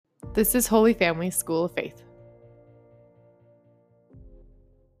This is Holy Family School of Faith.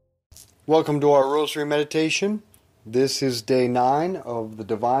 Welcome to our Rosary Meditation. This is day 9 of the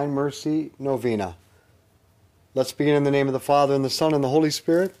Divine Mercy Novena. Let's begin in the name of the Father, and the Son, and the Holy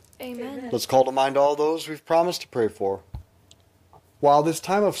Spirit. Amen. Let's call to mind all those we've promised to pray for. While this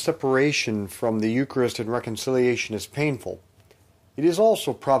time of separation from the Eucharist and reconciliation is painful, it is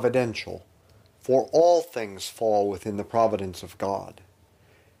also providential, for all things fall within the providence of God.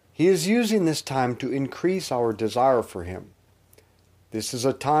 He is using this time to increase our desire for Him. This is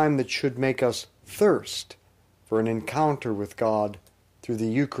a time that should make us thirst for an encounter with God through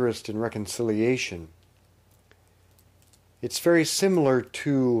the Eucharist and reconciliation. It's very similar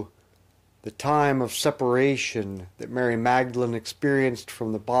to the time of separation that Mary Magdalene experienced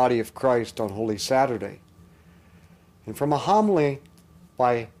from the body of Christ on Holy Saturday. And from a homily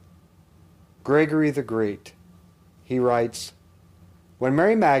by Gregory the Great, he writes, "When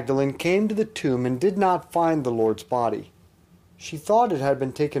Mary Magdalene came to the tomb and did not find the Lord's body, she thought it had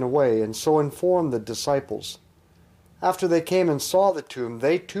been taken away, and so informed the disciples. After they came and saw the tomb,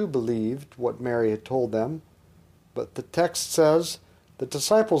 they too believed what Mary had told them. But the text says, the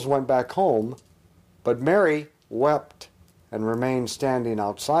disciples went back home, but Mary wept and remained standing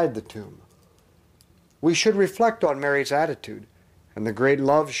outside the tomb." We should reflect on Mary's attitude and the great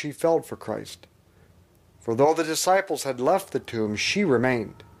love she felt for Christ. For though the disciples had left the tomb, she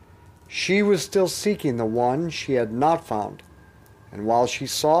remained. She was still seeking the one she had not found, and while she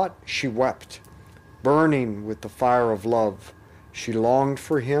sought, she wept. Burning with the fire of love, she longed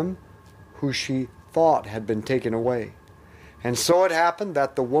for him who she thought had been taken away. And so it happened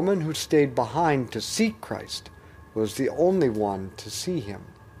that the woman who stayed behind to seek Christ was the only one to see him.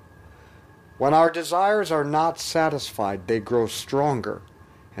 When our desires are not satisfied, they grow stronger,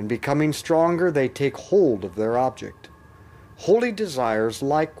 and becoming stronger, they take hold of their object. Holy desires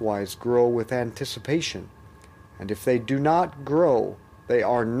likewise grow with anticipation, and if they do not grow, they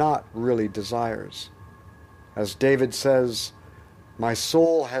are not really desires. As David says, "My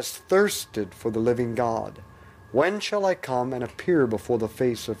soul has thirsted for the living God. When shall I come and appear before the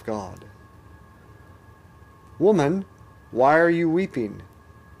face of God?" "Woman, why are you weeping?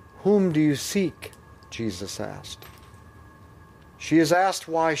 Whom do you seek?" Jesus asked. She is asked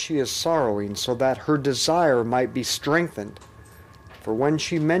why she is sorrowing, so that her desire might be strengthened. For when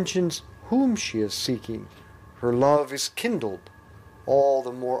she mentions whom she is seeking, her love is kindled all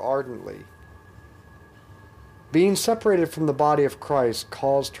the more ardently. Being separated from the body of Christ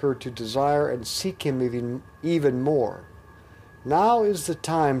caused her to desire and seek him even more. Now is the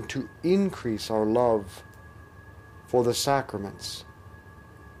time to increase our love for the sacraments,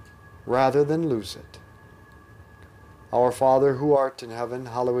 rather than lose it. Our Father, who art in heaven,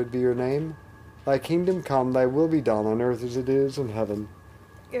 hallowed be your name. Thy kingdom come, thy will be done on earth as it is in heaven.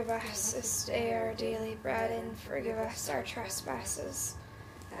 Give us this day our daily bread, and forgive us our trespasses,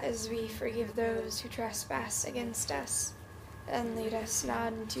 as we forgive those who trespass against us. And lead us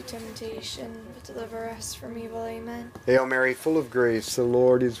not into temptation, but deliver us from evil. Amen. Hail Mary, full of grace, the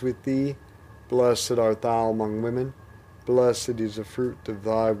Lord is with thee. Blessed art thou among women. Blessed is the fruit of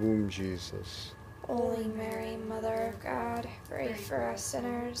thy womb, Jesus. Holy Mary, Mother of God, pray for us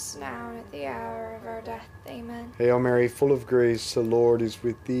sinners, now and at the hour of our death. Amen. Hail Mary, full of grace, the Lord is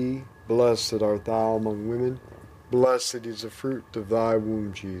with thee. Blessed art thou among women. Blessed is the fruit of thy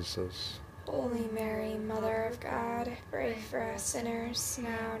womb, Jesus. Holy Mary, Mother of God, pray for us sinners,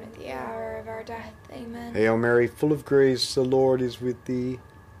 now and at the hour of our death. Amen. Hail Mary, full of grace, the Lord is with thee.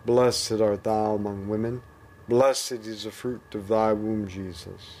 Blessed art thou among women. Blessed is the fruit of thy womb,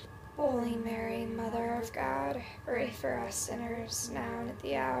 Jesus. Holy Mary, Mother of God, pray for us sinners, now and at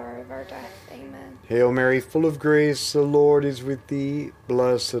the hour of our death. Amen. Hail Mary, full of grace, the Lord is with thee.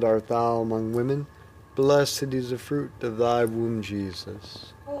 Blessed art thou among women. Blessed is the fruit of thy womb,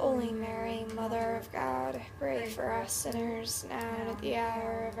 Jesus. Holy Mary, Mother of God, pray for us sinners, now and at the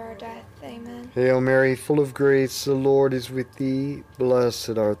hour of our death. Amen. Hail Mary, full of grace, the Lord is with thee.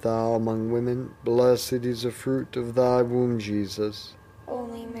 Blessed art thou among women. Blessed is the fruit of thy womb, Jesus.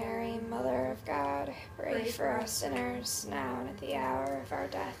 Holy Mary, Mother of God, pray for us sinners, now and at the hour of our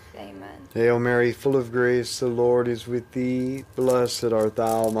death. Amen. Hail Mary, full of grace, the Lord is with thee. Blessed art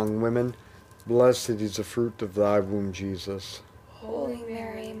thou among women. Blessed is the fruit of thy womb, Jesus. Holy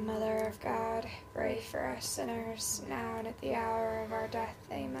Mary, Mother of God, pray for us sinners, now and at the hour of our death.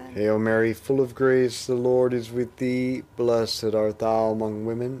 Amen. Hail Mary, full of grace, the Lord is with thee. Blessed art thou among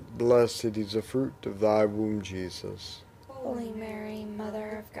women. Blessed is the fruit of thy womb, Jesus. Holy Mary,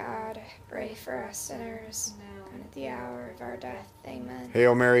 Mother of God, pray for us sinners, and at the hour of our death. Amen.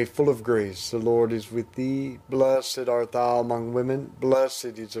 Hail Mary, full of grace, the Lord is with thee. Blessed art thou among women.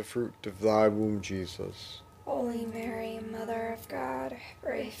 Blessed is the fruit of thy womb, Jesus. Holy Mary, Mother of God,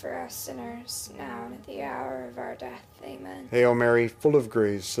 pray for us sinners, now and at the hour of our death. Amen. Hail Mary, full of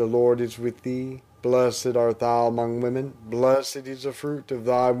grace, the Lord is with thee. Blessed art thou among women. Blessed is the fruit of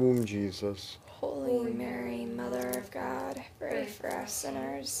thy womb, Jesus. Holy Mary, Mother of God, pray for us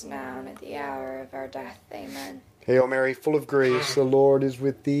sinners, now and at the hour of our death. Amen. Hail Mary, full of grace, the Lord is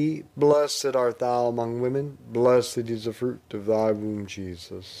with thee. Blessed art thou among women. Blessed is the fruit of thy womb,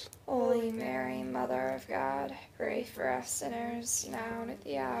 Jesus. Holy Mary, Mother of God, pray for us sinners, now and at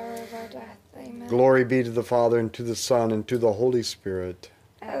the hour of our death. Amen. Glory be to the Father, and to the Son, and to the Holy Spirit.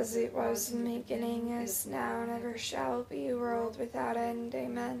 As it was in the beginning, is now, and ever shall be, world without end.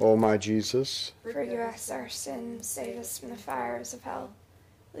 Amen. O my Jesus, Forgive us our sins, save us from the fires of hell.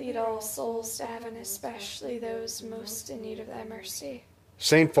 Lead all souls to heaven, especially those most in need of thy mercy.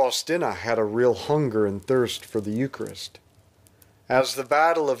 Saint Faustina had a real hunger and thirst for the Eucharist. As the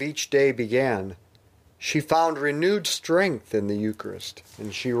battle of each day began, she found renewed strength in the Eucharist,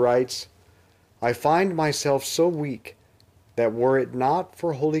 and she writes, I find myself so weak that were it not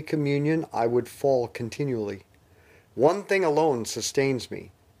for Holy Communion, I would fall continually. One thing alone sustains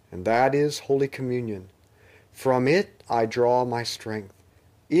me, and that is Holy Communion. From it I draw my strength.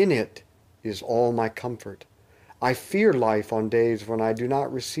 In it is all my comfort. I fear life on days when I do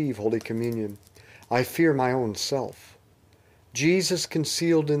not receive Holy Communion. I fear my own self. Jesus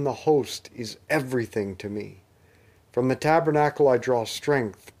concealed in the host is everything to me. From the tabernacle I draw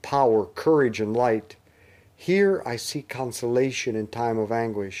strength, power, courage, and light. Here I seek consolation in time of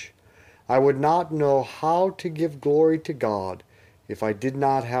anguish. I would not know how to give glory to God if I did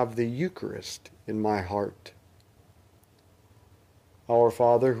not have the Eucharist in my heart. Our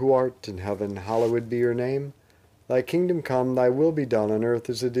Father, who art in heaven, hallowed be your name. Thy kingdom come, thy will be done on earth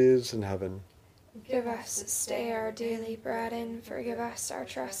as it is in heaven. Give us this day our daily bread, and forgive us our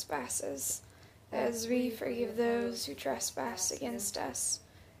trespasses, as we forgive those who trespass against us.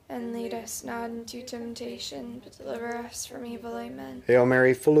 And lead us not into temptation, but deliver us from evil. Amen. Hail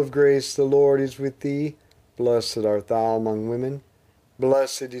Mary, full of grace, the Lord is with thee. Blessed art thou among women.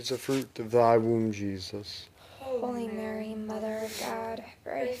 Blessed is the fruit of thy womb, Jesus. Holy Mary, Mother of God,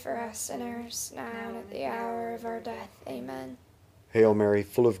 pray for us sinners, now and at the hour of our death. Amen. Hail Mary,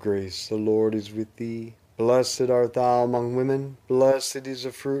 full of grace, the Lord is with thee. Blessed art thou among women. Blessed is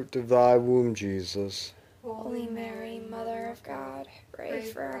the fruit of thy womb, Jesus. Holy Mary, Mother of God, pray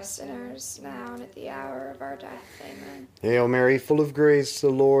for us sinners, now and at the hour of our death. Amen. Hail Mary, full of grace, the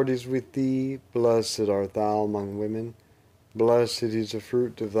Lord is with thee. Blessed art thou among women. Blessed is the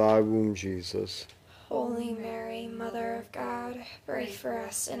fruit of thy womb, Jesus. Holy Mary, Mother of God, pray for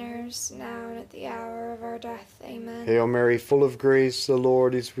us sinners, now and at the hour of our death. Amen. Hail Mary, full of grace, the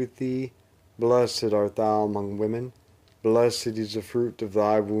Lord is with thee. Blessed art thou among women. Blessed is the fruit of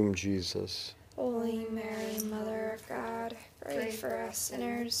thy womb, Jesus. Holy Mary, Mother of God, pray for us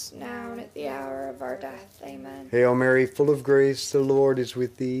sinners, now and at the hour of our death. Amen. Hail Mary, full of grace, the Lord is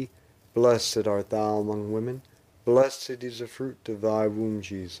with thee. Blessed art thou among women. Blessed is the fruit of thy womb,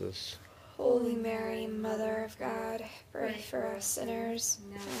 Jesus. Holy Mary, Mother of God, pray for us sinners,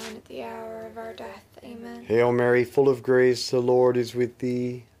 now and at the hour of our death. Amen. Hail Mary, full of grace, the Lord is with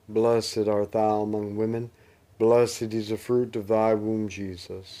thee. Blessed art thou among women. Blessed is the fruit of thy womb,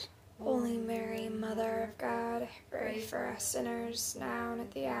 Jesus. Holy Mary, Mother of God, pray for us sinners, now and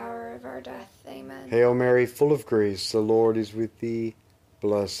at the hour of our death. Amen. Hail Mary, full of grace, the Lord is with thee.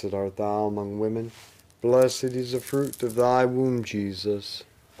 Blessed art thou among women. Blessed is the fruit of thy womb, Jesus.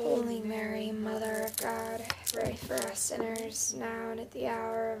 Holy Mary, Mother of God, pray for us sinners, now and at the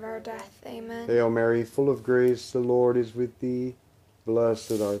hour of our death. Amen. Hail Mary, full of grace, the Lord is with thee.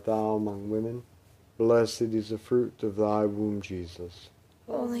 Blessed art thou among women. Blessed is the fruit of thy womb, Jesus.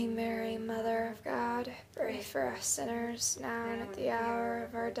 Holy Mary, Mother of God, pray for us sinners, now and at the hour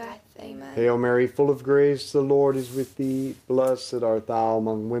of our death. Amen. Hail Mary, full of grace, the Lord is with thee. Blessed art thou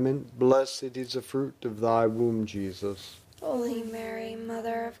among women. Blessed is the fruit of thy womb, Jesus. Holy Mary,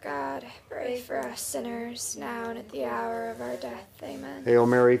 Mother of God, pray for us sinners, now and at the hour of our death. Amen. Hail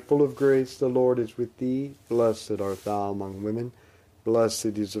Mary, full of grace, the Lord is with thee. Blessed art thou among women.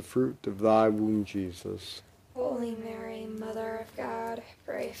 Blessed is the fruit of thy womb, Jesus. Holy Mary, Mother of God,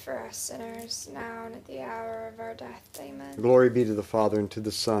 pray for us sinners, now and at the hour of our death. Amen. Glory be to the Father, and to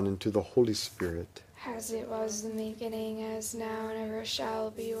the Son, and to the Holy Spirit. As it was in the beginning, as now, and ever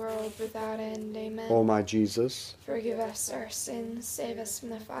shall be, world without end. Amen. O my Jesus, Forgive us our sins, save us from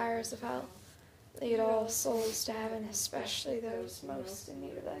the fires of hell. Lead all souls to heaven, especially those most in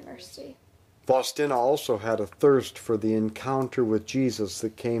need of thy mercy. Faustina also had a thirst for the encounter with Jesus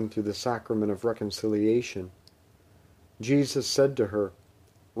that came through the sacrament of reconciliation. Jesus said to her,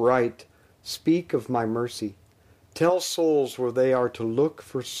 "Write, speak of my mercy. Tell souls where they are to look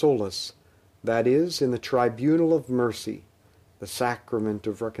for solace, that is, in the tribunal of mercy, the sacrament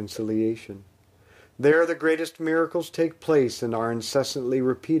of reconciliation. There the greatest miracles take place and are incessantly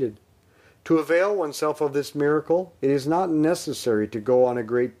repeated. To avail oneself of this miracle, it is not necessary to go on a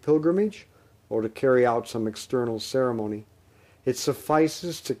great pilgrimage or to carry out some external ceremony. It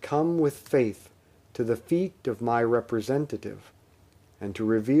suffices to come with faith to the feet of my representative and to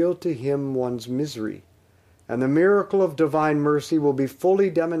reveal to him one's misery, and the miracle of divine mercy will be fully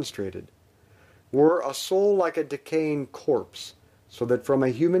demonstrated. Were a soul like a decaying corpse, so that from a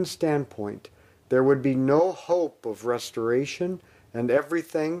human standpoint there would be no hope of restoration and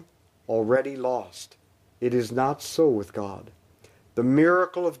everything already lost, it is not so with God. The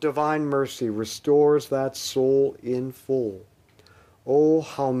miracle of divine mercy restores that soul in full. Oh,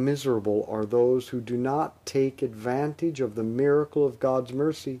 how miserable are those who do not take advantage of the miracle of God's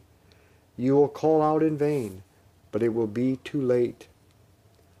mercy. You will call out in vain, but it will be too late.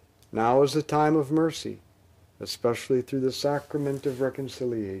 Now is the time of mercy, especially through the sacrament of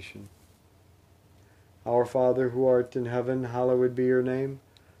reconciliation. Our Father, who art in heaven, hallowed be your name.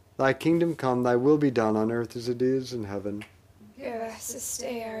 Thy kingdom come, thy will be done on earth as it is in heaven. Give us this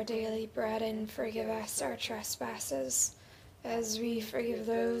day our daily bread, and forgive us our trespasses, as we forgive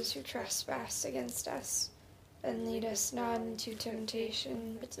those who trespass against us. And lead us not into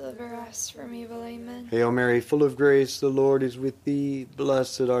temptation, but deliver us from evil. Amen. Hail Mary, full of grace, the Lord is with thee.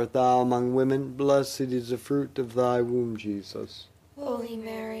 Blessed art thou among women. Blessed is the fruit of thy womb, Jesus. Holy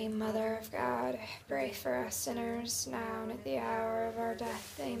Mary, Mother of God, pray for us sinners, now and at the hour of our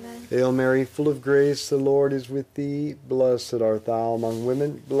death. Amen. Hail Mary, full of grace, the Lord is with thee. Blessed art thou among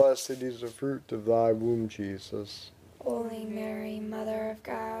women. Blessed is the fruit of thy womb, Jesus. Holy Mary, Mother of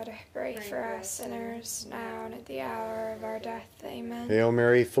God, pray for us sinners, now and at the hour of our death. Amen. Hail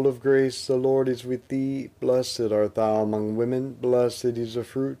Mary, full of grace, the Lord is with thee. Blessed art thou among women. Blessed is the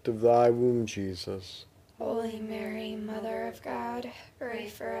fruit of thy womb, Jesus. Holy Mary, Mother of God, pray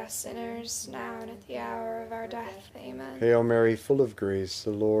for us sinners, now and at the hour of our death. Amen. Hail Mary, full of grace, the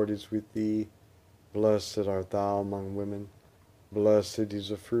Lord is with thee. Blessed art thou among women. Blessed is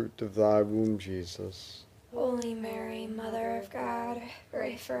the fruit of thy womb, Jesus. Holy Mary, Mother of God,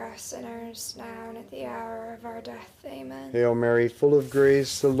 pray for us sinners, now and at the hour of our death. Amen. Hail Mary, full of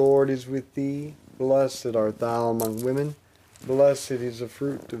grace, the Lord is with thee. Blessed art thou among women. Blessed is the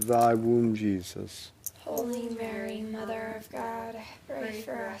fruit of thy womb, Jesus. Holy Mary, Mother of God, pray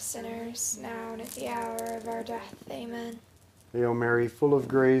for us sinners, now and at the hour of our death. Amen. Hail Mary, full of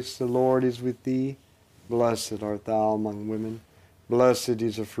grace, the Lord is with thee. Blessed art thou among women. Blessed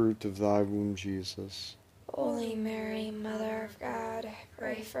is the fruit of thy womb, Jesus. Holy Mary, Mother of God,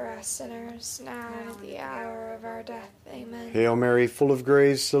 pray for us sinners, now and at the hour of our death. Amen. Hail Mary, full of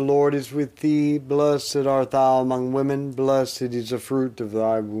grace, the Lord is with thee. Blessed art thou among women. Blessed is the fruit of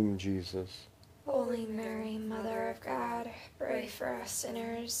thy womb, Jesus. Holy Mary, Mother of God, pray for us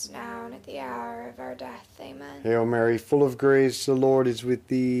sinners, now and at the hour of our death. Amen. Hail Mary, full of grace, the Lord is with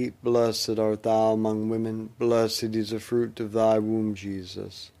thee. Blessed art thou among women. Blessed is the fruit of thy womb,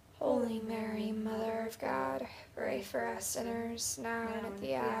 Jesus. Holy Mary, Mother of God, pray for us sinners, now and at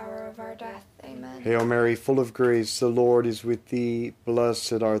the hour of our death. Amen. Hail Mary, full of grace, the Lord is with thee.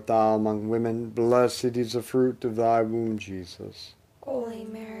 Blessed art thou among women. Blessed is the fruit of thy womb, Jesus. Holy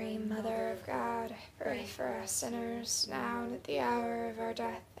Mary, Mother of God, pray for us sinners, now and at the hour of our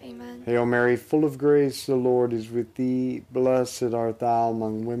death. Amen. Hail Mary, full of grace, the Lord is with thee. Blessed art thou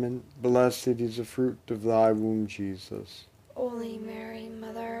among women. Blessed is the fruit of thy womb, Jesus. Holy Mary,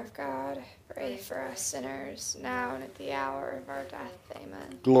 Mother of God, pray for us sinners, now and at the hour of our death.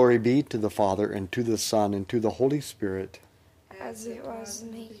 Amen. Glory be to the Father, and to the Son, and to the Holy Spirit. As it was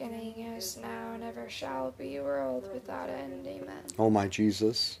in the beginning, is now, and ever shall be, world without end. Amen. O my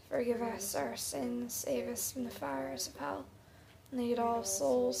Jesus, forgive us our sins, save us from the fires of hell. Lead all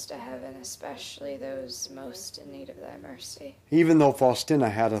souls to heaven, especially those most in need of thy mercy. even though Faustina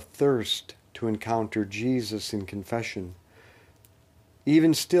had a thirst to encounter Jesus in confession,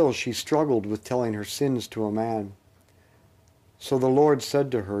 even still she struggled with telling her sins to a man. So the Lord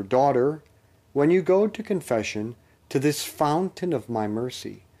said to her, "Daughter, when you go to confession, to this fountain of my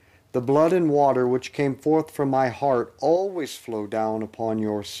mercy, the blood and water which came forth from my heart always flow down upon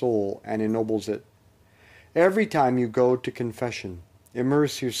your soul and ennobles it. Every time you go to confession,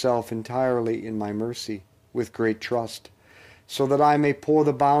 immerse yourself entirely in my mercy with great trust, so that I may pour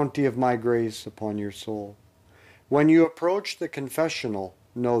the bounty of my grace upon your soul. When you approach the confessional,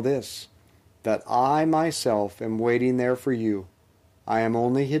 know this: that I myself am waiting there for you. I am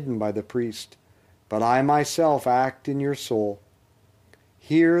only hidden by the priest, but I myself act in your soul.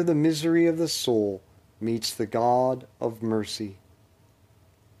 Here the misery of the soul meets the God of mercy.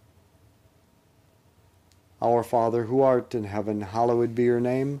 Our Father, who art in heaven, hallowed be your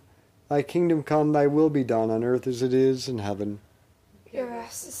name. Thy kingdom come, thy will be done on earth as it is in heaven. Give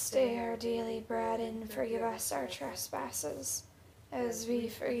us this day our daily bread, and forgive us our trespasses, as we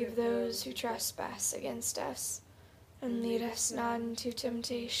forgive those who trespass against us. And lead us not into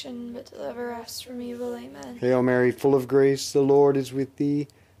temptation, but deliver us from evil. Amen. Hail Mary, full of grace, the Lord is with thee.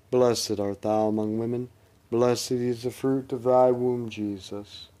 Blessed art thou among women. Blessed is the fruit of thy womb,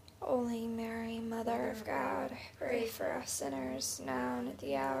 Jesus. Holy Mary, Mother of God, pray for us sinners, now and at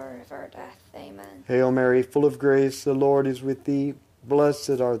the hour of our death. Amen. Hail Mary, full of grace, the Lord is with thee.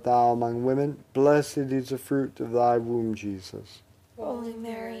 Blessed art thou among women. Blessed is the fruit of thy womb, Jesus. Holy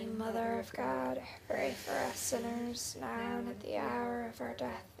Mary, Mother of God, pray for us sinners, now and at the hour of our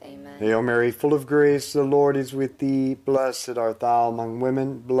death. Amen. Hail Mary, full of grace, the Lord is with thee. Blessed art thou among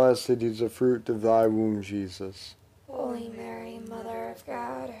women. Blessed is the fruit of thy womb, Jesus. Holy Mary, Mother of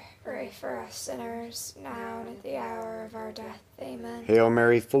God, pray for us sinners, now and at the hour of our death. Amen. Hail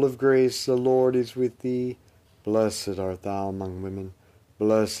Mary, full of grace, the Lord is with thee. Blessed art thou among women.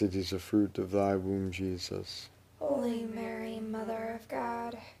 Blessed is the fruit of thy womb, Jesus. Holy Mary, Mother of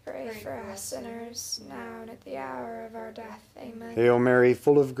God, pray for us sinners, now and at the hour of our death. Amen. Hail Mary,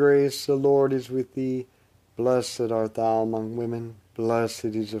 full of grace, the Lord is with thee. Blessed art thou among women. Blessed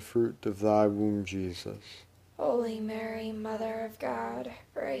is the fruit of thy womb, Jesus. Holy Mary, Mother of God,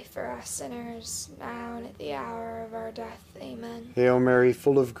 pray for us sinners, now and at the hour of our death. Amen. Hail Mary,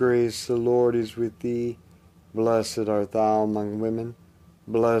 full of grace, the Lord is with thee. Blessed art thou among women.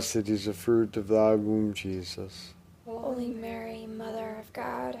 Blessed is the fruit of thy womb, Jesus. Holy Mary, Mother of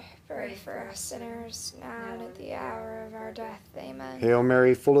God, pray for us sinners, now and at the hour of our death. Amen. Hail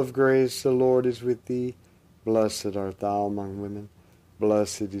Mary, full of grace, the Lord is with thee. Blessed art thou among women.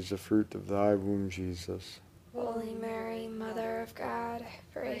 Blessed is the fruit of thy womb, Jesus. Holy Mary, Mother of God,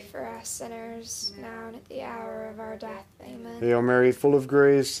 pray for us sinners, now and at the hour of our death. Amen. Hail Mary, full of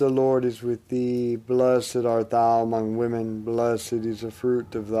grace, the Lord is with thee. Blessed art thou among women. Blessed is the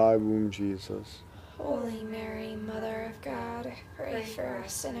fruit of thy womb, Jesus. Holy Mary, Mother of God, pray for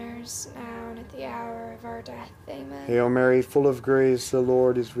us sinners, now and at the hour of our death. Amen. Hail Mary, full of grace, the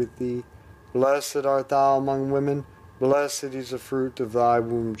Lord is with thee. Blessed art thou among women. Blessed is the fruit of thy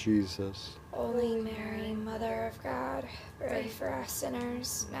womb, Jesus. Holy Mary, Mother of God, pray for us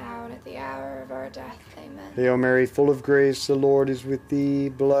sinners, now and at the hour of our death. Amen. Hail Mary, full of grace, the Lord is with thee.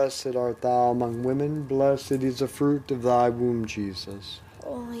 Blessed art thou among women. Blessed is the fruit of thy womb, Jesus.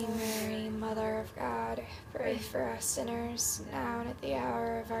 Holy Mary, Mother of God, pray for us sinners, now and at the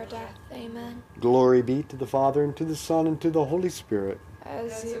hour of our death. Amen. Glory be to the Father, and to the Son, and to the Holy Spirit.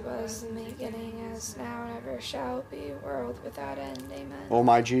 As it was in the beginning, as now and ever shall be, world without end. Amen. O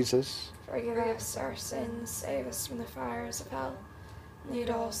my Jesus, forgive us our sins, save us from the fires of hell.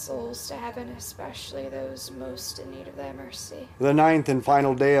 Lead all souls to heaven, especially those most in need of thy mercy. the 9th and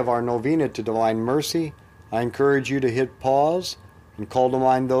final day of our novena to Divine Mercy, I encourage you to hit pause and call to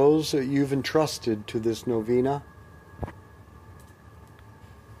mind those that you've entrusted to this novena.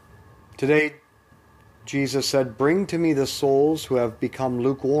 Today, Jesus said, "Bring to me the souls who have become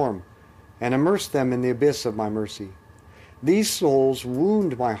lukewarm, and immerse them in the abyss of my mercy. These souls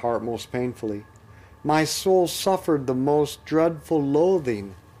wound my heart most painfully. My soul suffered the most dreadful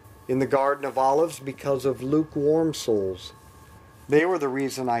loathing in the Garden of Olives because of lukewarm souls. They were the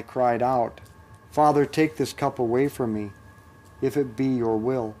reason I cried out, 'Father, take this cup away from me, if it be your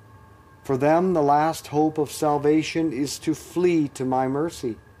will.' For them, the last hope of salvation is to flee to my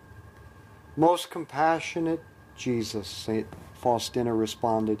mercy." "Most compassionate Jesus," St. Faustina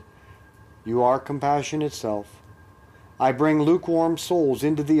responded, "you are compassion itself. I bring lukewarm souls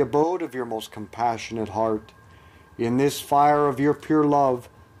into the abode of your most compassionate heart. In this fire of your pure love,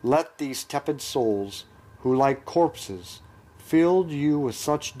 let these tepid souls, who like corpses filled you with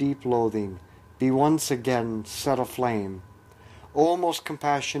such deep loathing, be once again set aflame. O most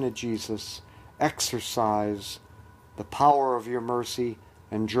compassionate Jesus, exercise the power of your mercy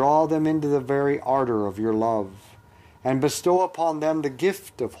and draw them into the very ardor of your love, and bestow upon them the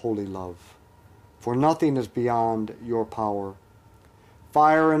gift of holy love, for nothing is beyond your power.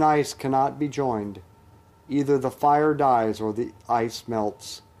 Fire and ice cannot be joined. Either the fire dies or the ice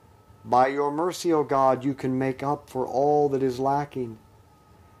melts. By your mercy, O God, you can make up for all that is lacking.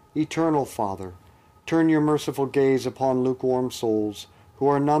 Eternal Father, turn your merciful gaze upon lukewarm souls who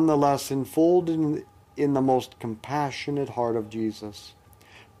are nonetheless enfolded in the most compassionate heart of Jesus.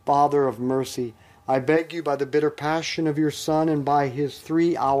 Father of mercy, I beg you by the bitter passion of your Son and by his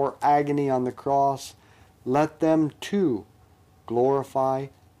 3-hour agony on the cross, let them too glorify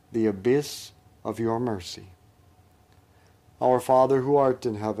the abyss of your mercy. Our Father who art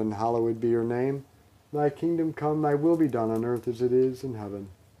in heaven, hallowed be your name. Thy kingdom come, thy will be done on earth as it is in heaven.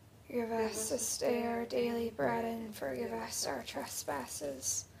 Give us this day our daily bread, and forgive us our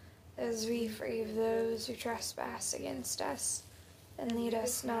trespasses, as we forgive those who trespass against us. And lead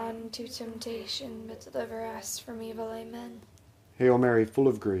us not into temptation, but deliver us from evil. Amen. Hail Mary, full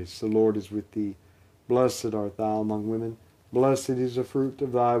of grace, the Lord is with thee. Blessed art thou among women. Blessed is the fruit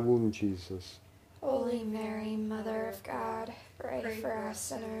of thy womb, Jesus. Holy Mary, Mother of God, pray for us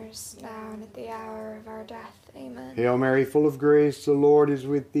sinners, now and at the hour of our death. Amen. Hail Mary, full of grace, the Lord is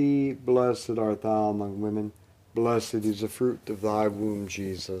with thee. Blessed art thou among women. Blessed is the fruit of thy womb,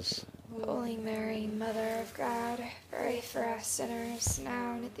 Jesus. Holy Mary, Mother of God, pray for us sinners,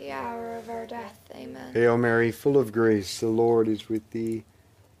 now and at the hour of our death. Amen. Hail Mary, full of grace, the Lord is with thee.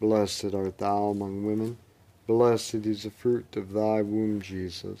 Blessed art thou among women. Blessed is the fruit of thy womb,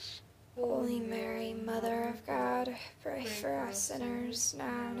 Jesus. Holy Mary, Mother of God, pray for us sinners,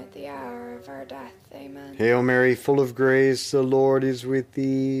 now and at the hour of our death. Amen. Hail Mary, full of grace, the Lord is with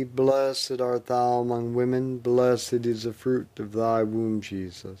thee. Blessed art thou among women. Blessed is the fruit of thy womb,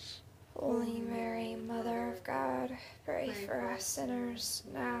 Jesus. Holy Mary, Mother of God, pray for us sinners,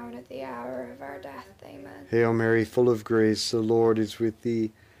 now and at the hour of our death. Amen. Hail Mary, full of grace, the Lord is with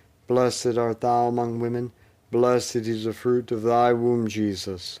thee. Blessed art thou among women. Blessed is the fruit of thy womb,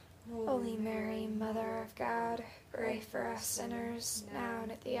 Jesus. Holy Mary, Mother of God, pray for us sinners, now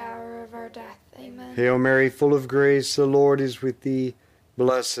and at the hour of our death. Amen. Hail Mary, full of grace, the Lord is with thee.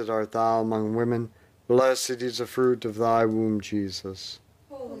 Blessed art thou among women. Blessed is the fruit of thy womb, Jesus.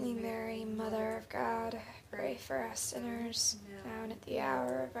 Holy Mary, Mother of God, pray for us sinners, now and at the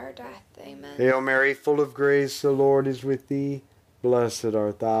hour of our death. Amen. Hail Mary, full of grace, the Lord is with thee. Blessed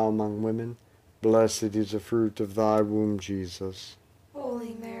art thou among women. Blessed is the fruit of thy womb, Jesus.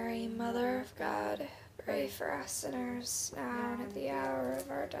 Holy Mary, Mother of God, pray for us sinners, now and at the hour of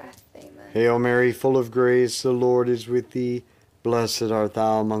our death. Amen. Hail Mary, full of grace, the Lord is with thee. Blessed art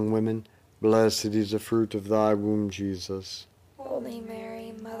thou among women. Blessed is the fruit of thy womb, Jesus. Holy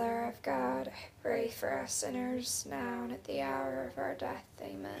Mary, Mother of God, pray for us sinners, now and at the hour of our death.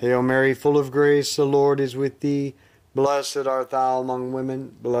 Amen. Hail Mary, full of grace, the Lord is with thee. Blessed art thou among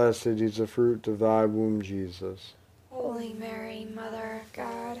women. Blessed is the fruit of thy womb, Jesus. Holy Mary, Mother of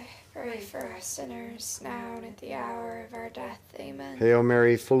God, pray for us sinners, now and at the hour of our death. Amen. Hail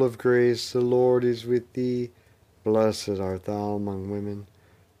Mary, full of grace, the Lord is with thee. Blessed art thou among women.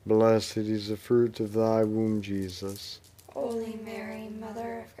 Blessed is the fruit of thy womb, Jesus. Holy Mary,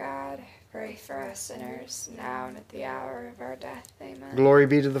 Mother of God, pray for us sinners, now and at the hour of our death. Amen. Glory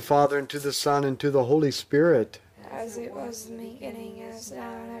be to the Father, and to the Son, and to the Holy Spirit. As it was in the beginning, as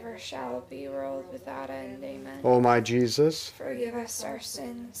now and ever shall be, world without end. Amen. O my Jesus, Forgive us our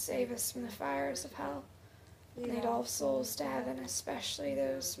sins, save us from the fires of hell. Lead all souls to heaven, especially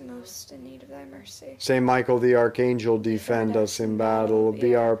those most in need of thy mercy. Saint Michael the Archangel, defend us in battle.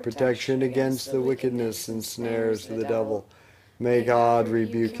 Be our protection against the wickedness and snares of the devil. May God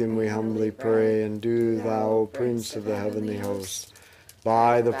rebuke him, we humbly pray. And do thou, O Prince of the heavenly host,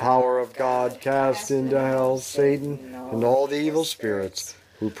 by the power of God, cast into hell Satan and all the evil spirits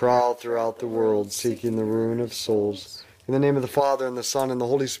who prowl throughout the world, seeking the ruin of souls. In the name of the Father, and the Son, and the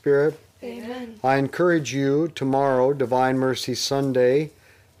Holy Spirit. Amen. I encourage you tomorrow, Divine Mercy Sunday,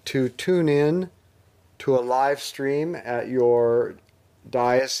 to tune in to a live stream at your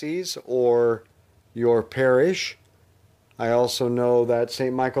diocese or your parish. I also know that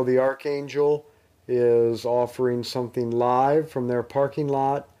St. Michael the Archangel is offering something live from their parking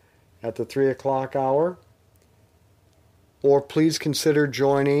lot at the 3 o'clock hour. Or please consider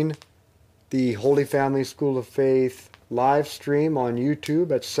joining the Holy Family School of Faith live stream on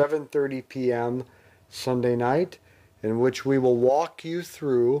YouTube at 7:30 p.m. Sunday night, in which we will walk you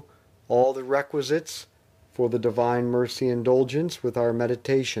through all the requisites for the Divine Mercy Indulgence with our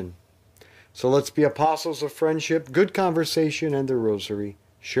meditation. So let's be apostles of friendship, good conversation, and the Rosary.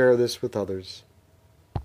 Share this with others.